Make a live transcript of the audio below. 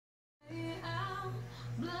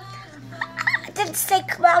didn't say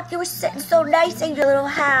come out. You were sitting so nice in your little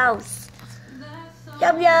house.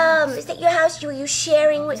 Yum yum. Is that your house? Were you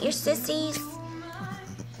sharing with your sissies?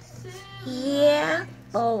 Yeah.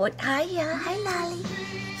 Oh, hiya. Hi, Lolly.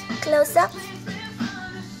 Close up.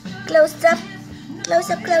 Close up. Close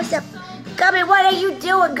up, close up. Gummie, what are you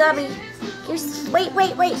doing, Gummie? Wait.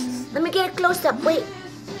 Let me get a close up. Wait.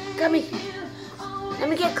 Gummie. Let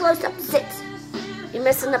me get a close up. Sit. You're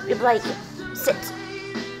messing up your blanket. Sit.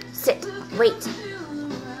 Sit. Wait.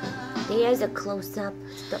 There's a close up.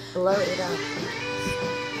 Stop blurring it up.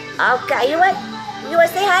 Okay, you want to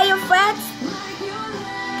say hi to your friends?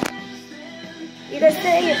 You gonna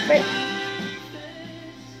say hi to your friends?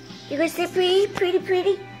 You gonna say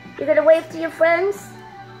pretty? You gonna wave to your friends?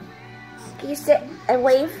 Can you sit and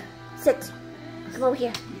wave? Sit. Come over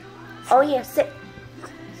here. Oh here, sit.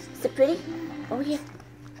 Sit pretty. Over here.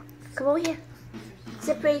 Come over here.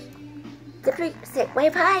 Sit pretty. Sit pretty. Sit.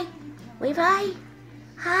 Wave hi. Wave hi.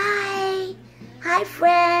 Hi. Hi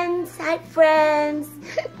friends. Hi friends.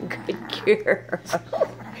 Good girl.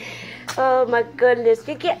 Oh my goodness.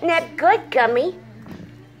 You're getting that good, Gummie.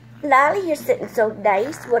 Lolly, you're sitting so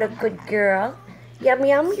nice. What a good girl. Yum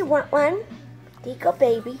yum, you want one? There you go,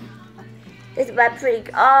 baby. This is my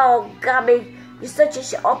pretty. Oh, Gummie, you're such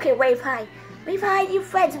a okay, wave hi. Wave hi to your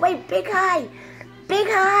friends. Wave big hi. Big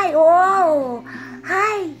hi. Oh,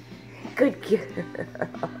 hi. Good girl.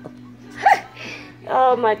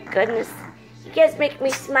 Oh my goodness. You guys make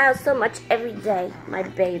me smile so much every day, my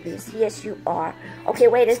babies. Yes, you are. Okay,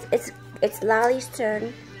 wait. It's Lolly's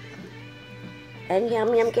turn. And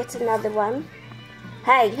Yum Yum gets another one.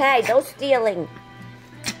 Hey, no stealing.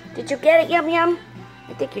 Did you get it, Yum Yum?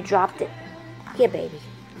 I think you dropped it. Here, baby.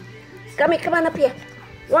 Gummie, come on up here.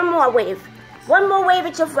 One more wave. One more wave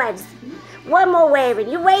at your friends. One more waving.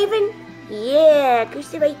 You waving? Yeah. Can you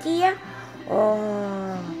see right here?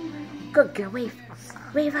 Oh. Good girl. Wave.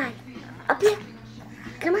 Wave high. Up here.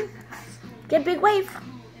 Come on. Get a big wave.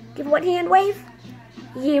 Give one hand wave.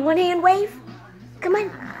 Yeah, one hand wave. Come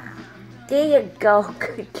on. There you go.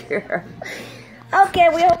 Good girl. Okay,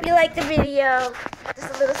 we hope you liked the video.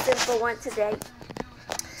 Just a little simple one today.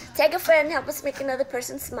 Tag a friend and help us make another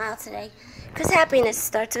person smile today. Because happiness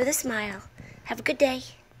starts with a smile. Have a good day.